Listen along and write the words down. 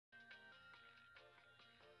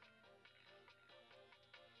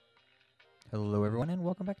Hello everyone and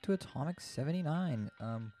welcome back to Atomic 79.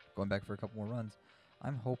 Going back for a couple more runs.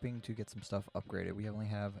 I'm hoping to get some stuff upgraded. We only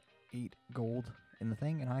have 8 gold in the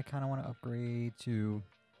thing and I kind of want to upgrade to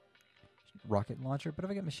rocket launcher, but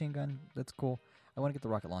if I get machine gun, that's cool. I want to get the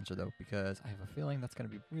rocket launcher though because I have a feeling that's going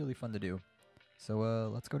to be really fun to do. So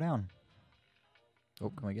let's go down. Oh,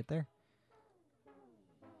 can we get there?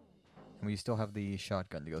 And we still have the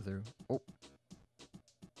shotgun to go through. Oh,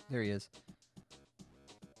 there he is.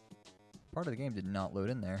 Part of the game did not load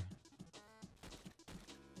in there.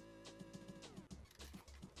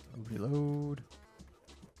 Reload.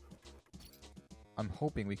 I'm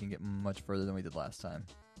hoping we can get much further than we did last time.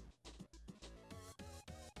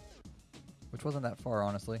 Which wasn't that far,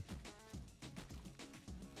 honestly.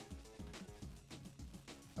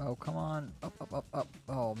 Oh, come on. Up, up, up, up.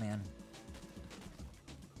 Oh, man.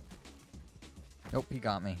 Nope, he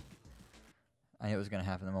got me. I knew it was going to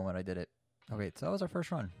happen the moment I did it. Okay, so that was our first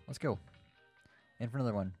run. Let's go. And for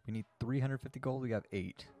another one, we need 350 gold. We have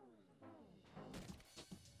 8.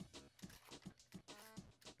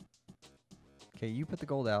 Okay, you put the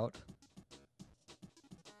gold out.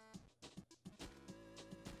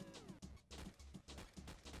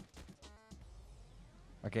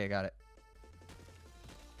 Okay, I got it.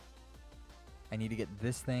 I need to get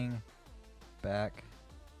this thing back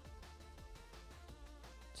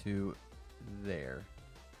to there.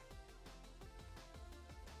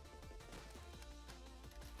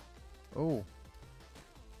 Oh.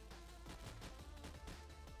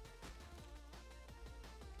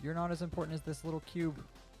 You're not as important as this little cube.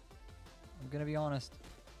 I'm gonna be honest.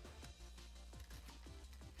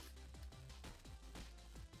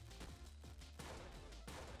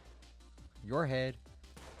 Your head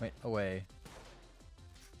went away.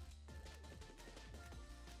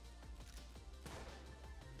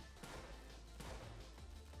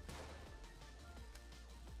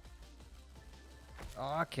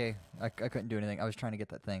 Okay, I couldn't do anything. I was trying to get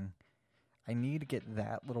that thing. I need to get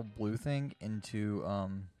that little blue thing into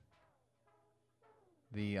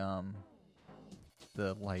the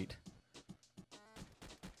light.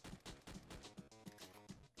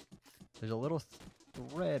 There's a little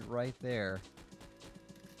thread right there.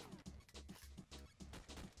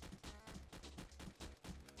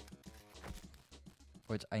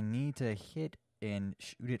 Which I need to hit and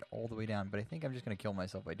shoot it all the way down, but I think I'm just going to kill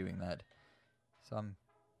myself by doing that. So I'm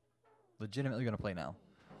legitimately going to play now.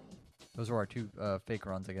 Those are our 2 fake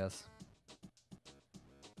runs, I guess.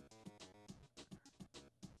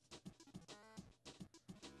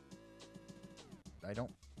 I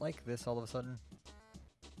don't like this all of a sudden.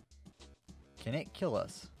 Can it kill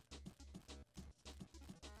us?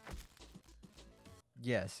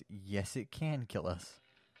 Yes. Yes, it can kill us.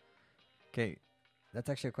 Okay, that's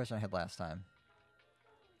actually a question I had last time.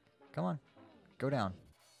 Come on. Go down.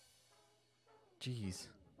 Jeez.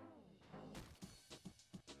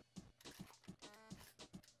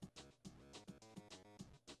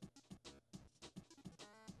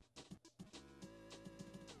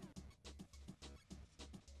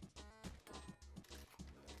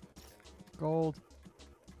 Gold.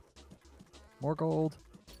 More gold.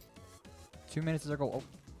 2 minutes is our goal.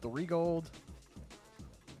 Oh, 3 gold.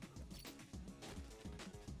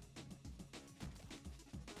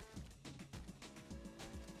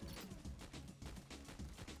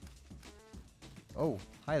 Oh,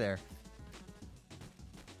 hi there.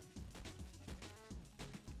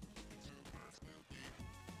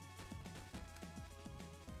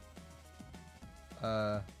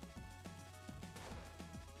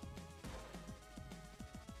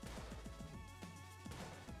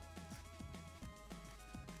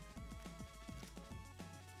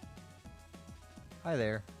 Hi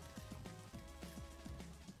there.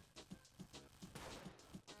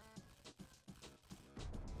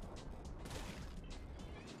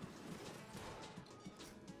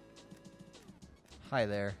 Hi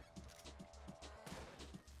there.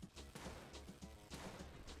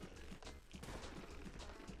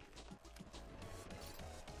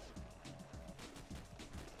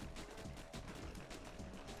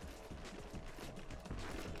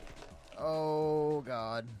 Oh,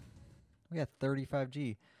 God. We got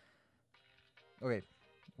 35G. Okay,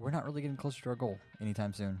 we're not really getting closer to our goal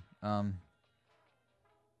anytime soon. Never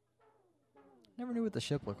knew what the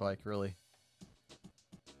ship looked like, really.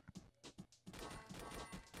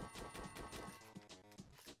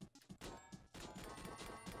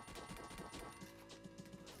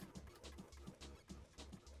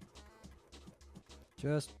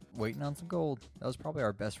 Just waiting on some gold. That was probably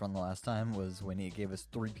our best run the last time, was when he gave us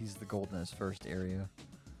 3 pieces of gold in his first area.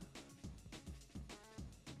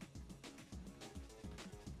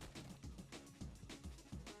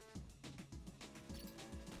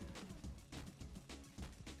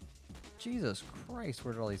 Jesus Christ,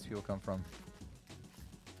 where did all these people come from?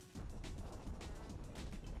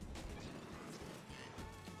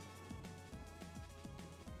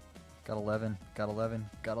 Got 11, got 11,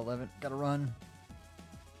 got 11, gotta run.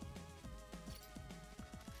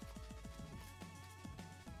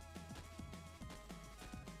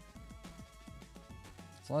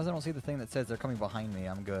 As long as I don't see the thing that says they're coming behind me,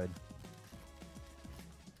 I'm good.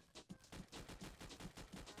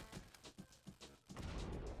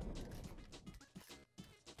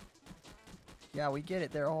 Yeah, we get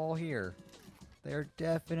it. They're all here. They're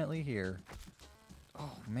definitely here. Oh,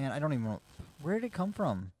 man, I don't even know. Where did it come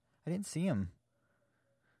from? I didn't see him.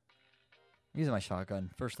 Using my shotgun.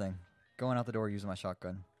 First thing. Going out the door using my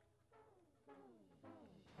shotgun.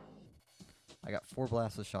 I got 4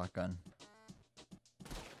 blasts of shotgun.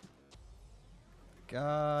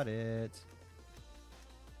 Got it.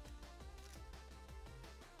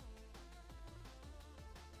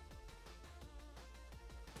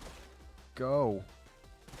 Go.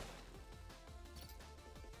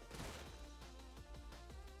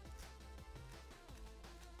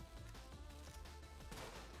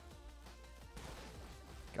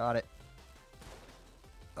 Got it.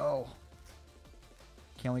 Oh.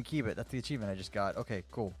 Can we keep it? That's the achievement I just got. Okay,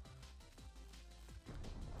 cool.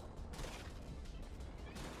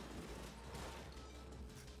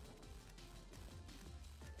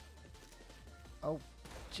 Oh,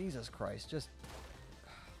 Jesus Christ. Just...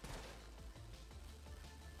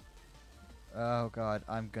 Oh, God.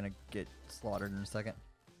 I'm gonna get slaughtered in a second.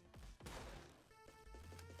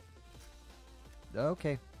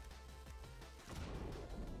 Okay.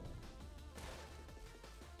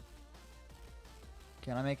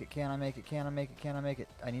 Can I make it? Can I make it? Can I make it? Can I make it?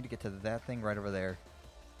 I need to get to that thing right over there.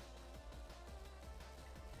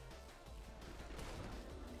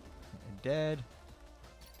 Dead.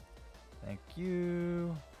 Thank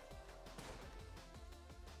you.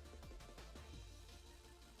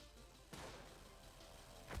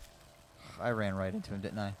 I ran right into him,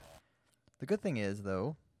 didn't I? The good thing is,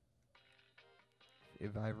 though,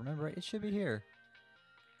 if I remember right, it should be here.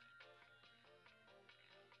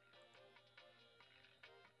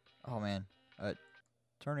 Oh, man.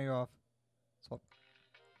 Turn it off. Swap.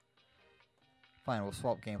 Fine, we'll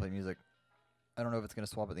swap gameplay music. I don't know if it's going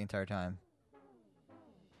to swap it the entire time.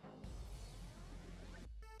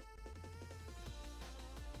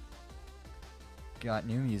 Got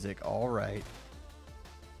new music. Alright.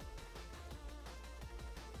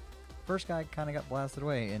 First guy kind of got blasted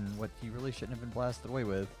away in what he really shouldn't have been blasted away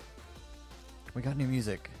with. We got new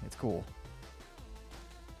music. It's cool.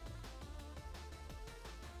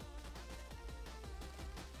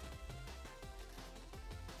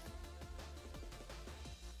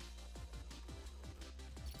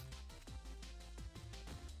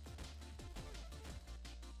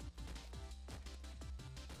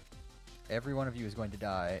 Every one of you is going to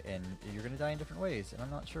die, and you're going to die in different ways, and I'm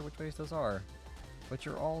not sure which ways those are. But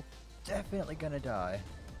you're all definitely going to die.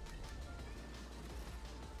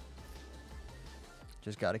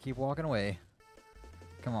 Just got to keep walking away.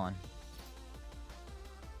 Come on.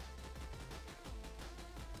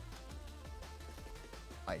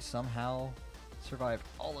 I somehow survived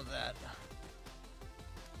all of that.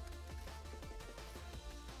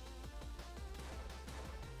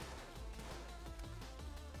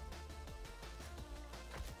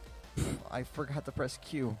 I forgot to press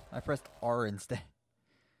Q. I pressed R instead.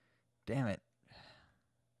 Damn it.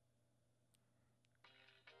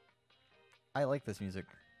 I like this music.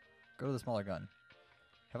 Go to the smaller gun.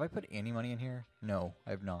 Have I put any money in here? No,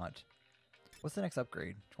 I have not. What's the next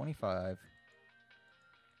upgrade? 25.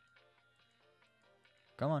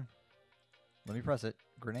 Come on. Let me press it.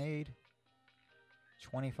 Grenade.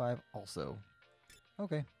 25 also.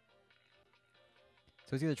 Okay.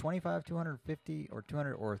 So it's either 25, 250, or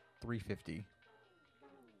 200, or 350.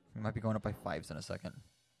 We might be going up by 5s in a second.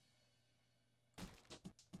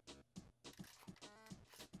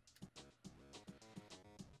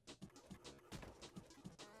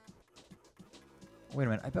 Wait a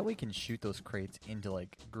minute, I bet we can shoot those crates into,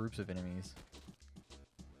 like, groups of enemies.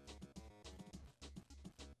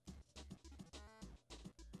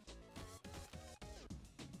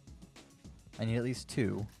 I need at least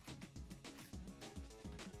 2.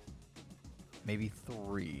 Maybe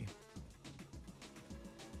 3.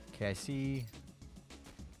 Okay, I see.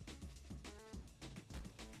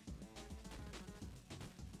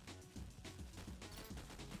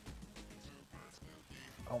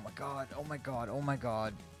 Oh my god, oh my god, oh my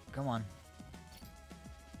god. Come on.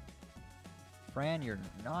 Fran, you're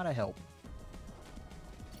not a help.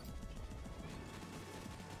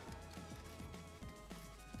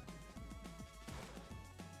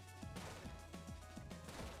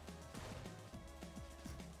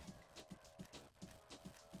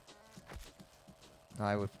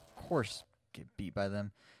 I would, of course, get beat by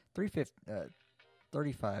them.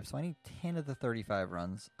 35, so I need 10 of the 35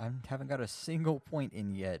 runs. I haven't got a single point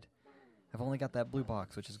in yet. I've only got that blue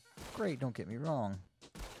box, which is great, don't get me wrong.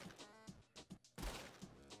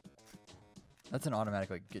 That's an automatic,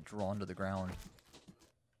 like, get drawn to the ground.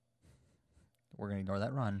 We're going to ignore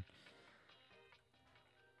that run.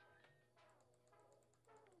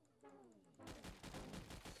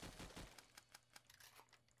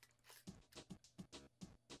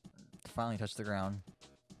 Finally touched the ground.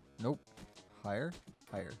 Nope. Higher.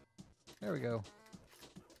 Higher. There we go.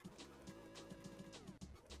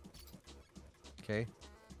 Okay.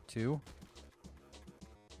 2.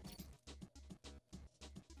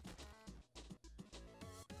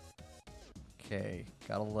 Okay.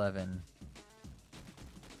 Got 11.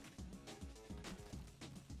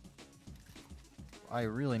 I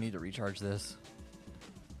really need to recharge this.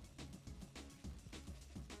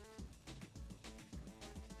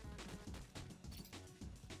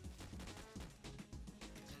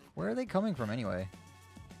 Where are they coming from anyway?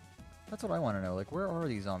 That's what I want to know. Like, where are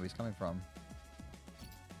these zombies coming from?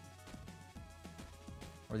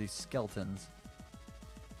 Or these skeletons?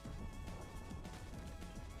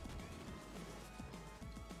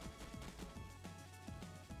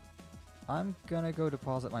 I'm gonna go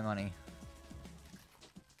deposit my money.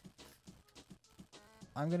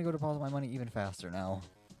 I'm gonna go deposit my money even faster now.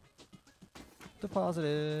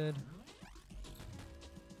 Deposited.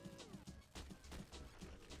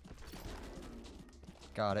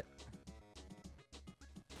 Got it.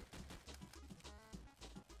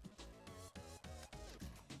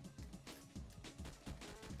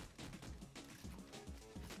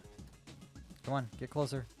 Come on, get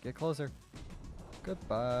closer. Get closer.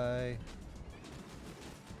 Goodbye.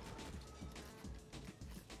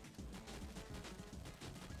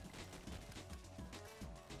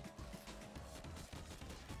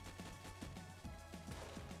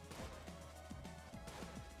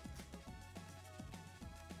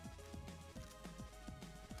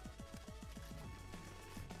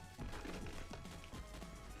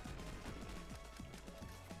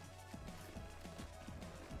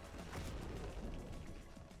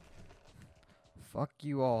 Fuck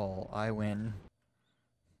you all. I win.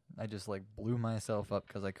 I just, like, blew myself up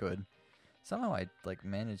because I could. Somehow I, like,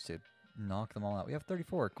 managed to knock them all out. We have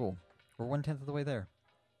 34. Cool. We're 1/10 of the way there.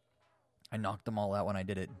 I knocked them all out when I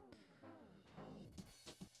did it.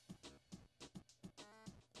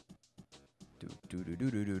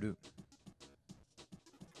 Do.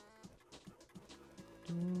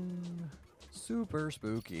 Super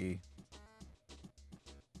spooky.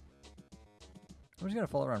 I'm just gonna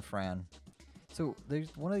follow around Fran. So,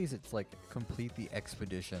 there's one of these, it's like, complete the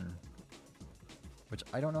expedition. Which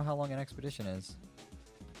I don't know how long an expedition is.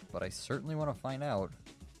 But I certainly want to find out.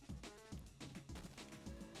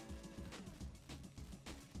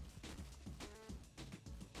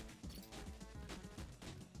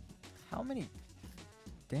 How many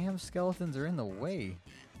damn skeletons are in the way?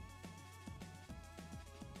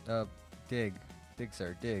 Dig. Dig,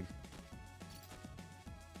 sir, dig.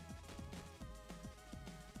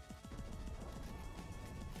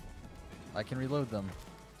 I can reload them.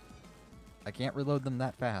 I can't reload them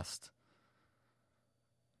that fast.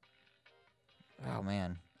 Oh,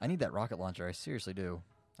 man. I need that rocket launcher. I seriously do.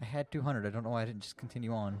 I had 200. I don't know why I didn't just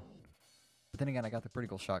continue on. But then again, I got the pretty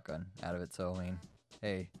cool shotgun out of it, so, I mean,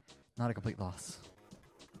 hey, not a complete loss.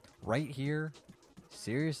 Right here?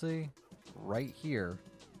 Seriously? Right here?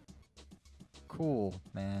 Cool,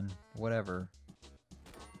 man. Whatever.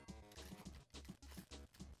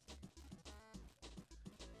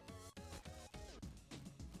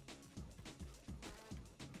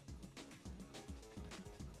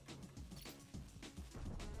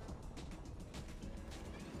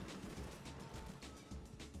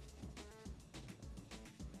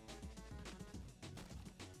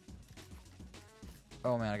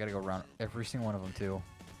 Oh man, I gotta go around every single one of them too.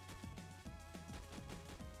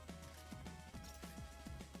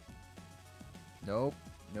 Nope,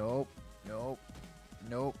 nope, nope,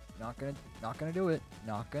 nope. Not gonna do it.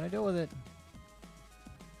 Not gonna deal with it.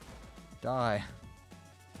 Die.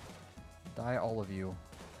 Die, all of you.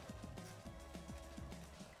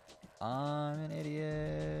 I'm an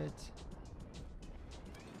idiot.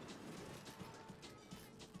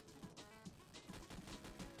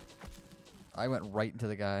 I went right into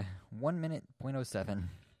the guy. 1 minute, 0.07.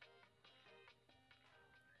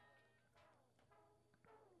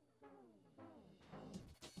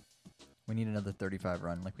 We need another 35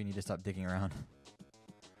 run. Like, we need to stop digging around.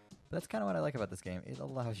 But that's kind of what I like about this game. It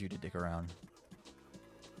allows you to dig around.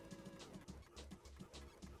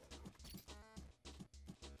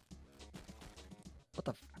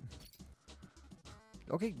 What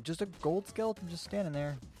the? Okay, just a gold skeleton just standing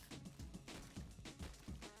there.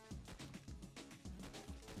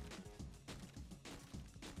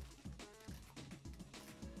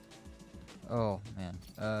 Oh,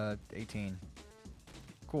 man. 18.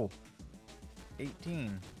 Cool.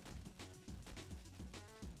 18.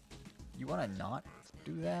 You want to not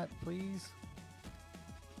do that, please?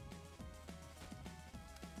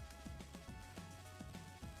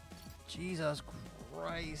 Jesus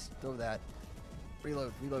Christ. Throw that.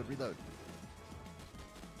 Reload, reload, reload.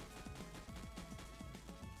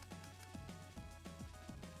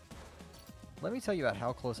 Let me tell you about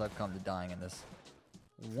how close I've come to dying in this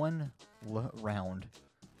one round.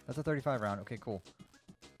 That's a 35 round. Okay, cool.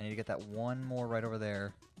 I need to get that one more right over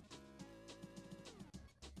there.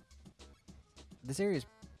 This area is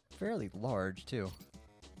fairly large, too.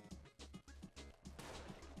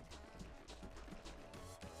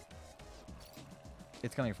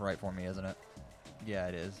 It's coming right for me, isn't it? Yeah,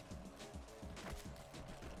 it is.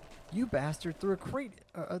 You bastard threw a crate,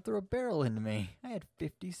 threw a barrel into me. I had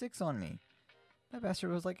 56 on me. That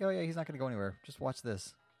bastard was like, oh yeah, he's not going to go anywhere. Just watch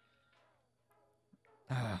this.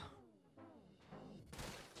 I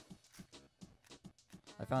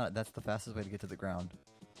found out that's the fastest way to get to the ground.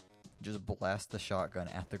 Just blast the shotgun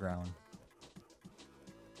at the ground.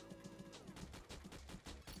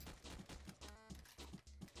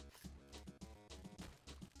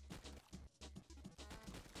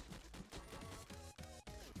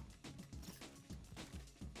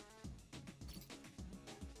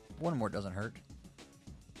 One more doesn't hurt.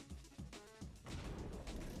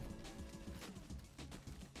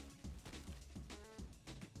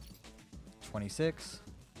 $26.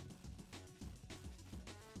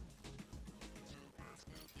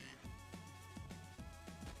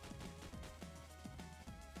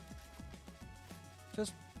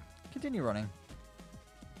 Just continue running.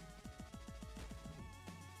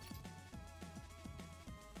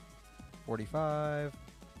 $45.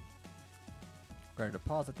 Gonna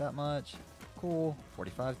deposit that much. Cool.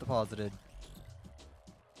 45 deposited.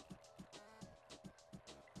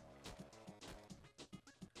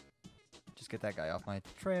 Just get that guy off my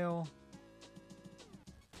trail.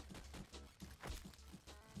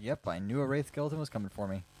 Yep, I knew a Wraith Skeleton was coming for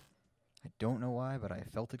me. I don't know why, but I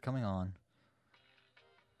felt it coming on.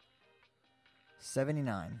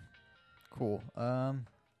 79. Cool.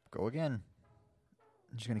 Go again.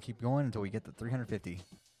 I'm just gonna keep going until we get to 350.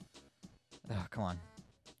 Oh, come on.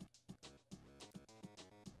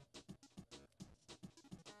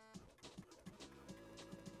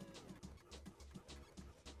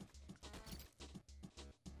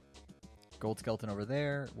 Gold skeleton over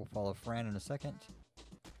there. We'll follow Fran in a second.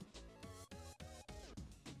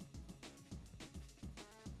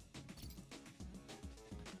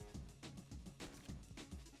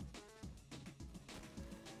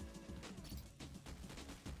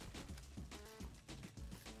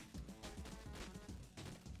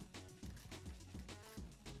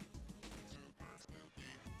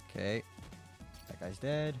 Okay, that guy's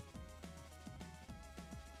dead.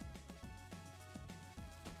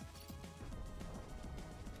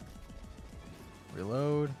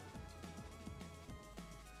 Reload.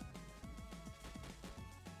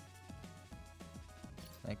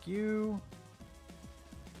 Thank you.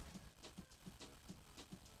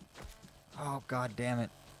 Oh, god damn it.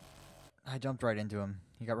 I jumped right into him.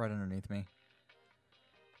 He got right underneath me.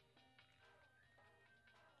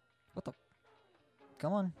 What the?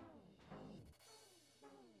 Come on.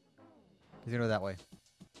 He's gonna go that way.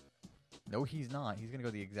 No, he's not. He's gonna go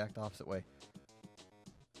the exact opposite way.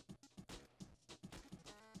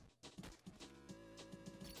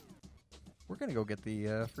 We're gonna go get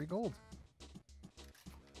the free gold.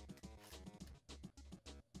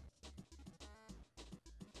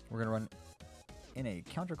 We're gonna run in a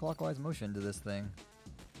counterclockwise motion to this thing.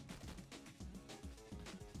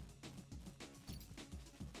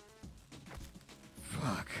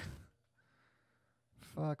 Fuck.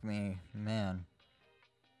 Fuck me, man.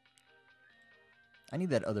 I need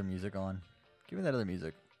that other music on. Give me that other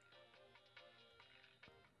music.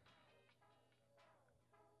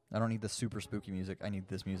 I don't need the super spooky music. I need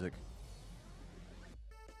this music.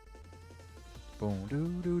 Boom, doo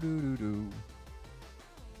doo doo doo doo.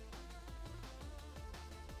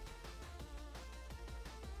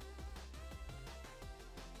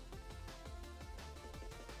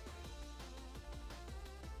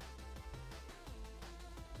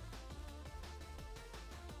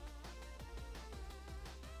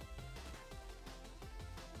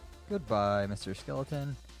 Goodbye, Mr.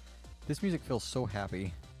 Skeleton. This music feels so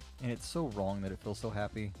happy, and it's so wrong that it feels so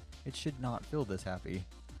happy. It should not feel this happy.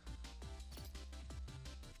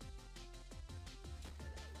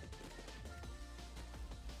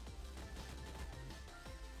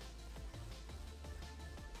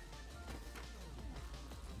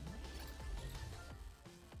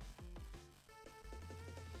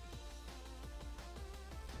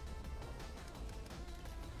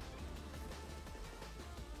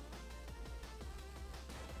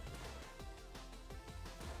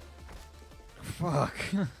 Fuck.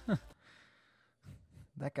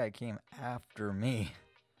 That guy came after me.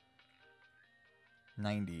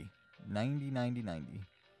 90. 90, 90, 90.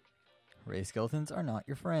 Ray skeletons are not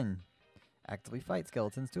your friend. Actively fight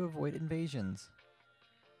skeletons to avoid invasions.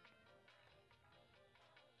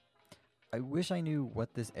 I wish I knew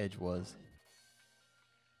what this edge was.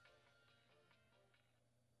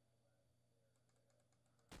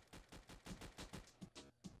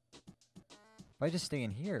 If I just stay in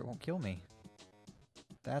here, it won't kill me.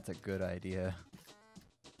 That's a good idea.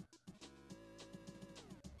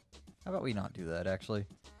 How about we not do that, actually?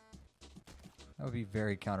 That would be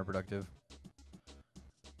very counterproductive.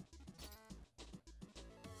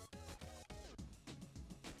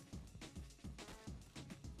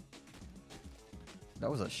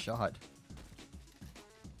 That was a shot.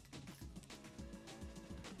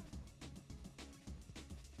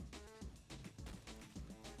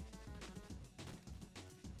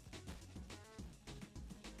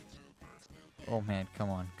 Oh man, come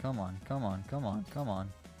on, come on, come on, come on, come on.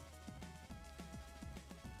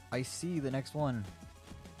 I see the next one.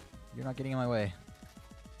 You're not getting in my way.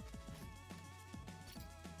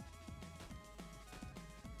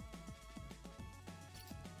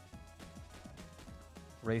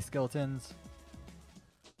 Ray skeletons.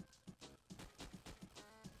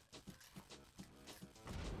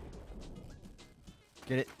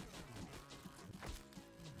 Get it.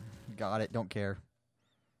 Got it, don't care.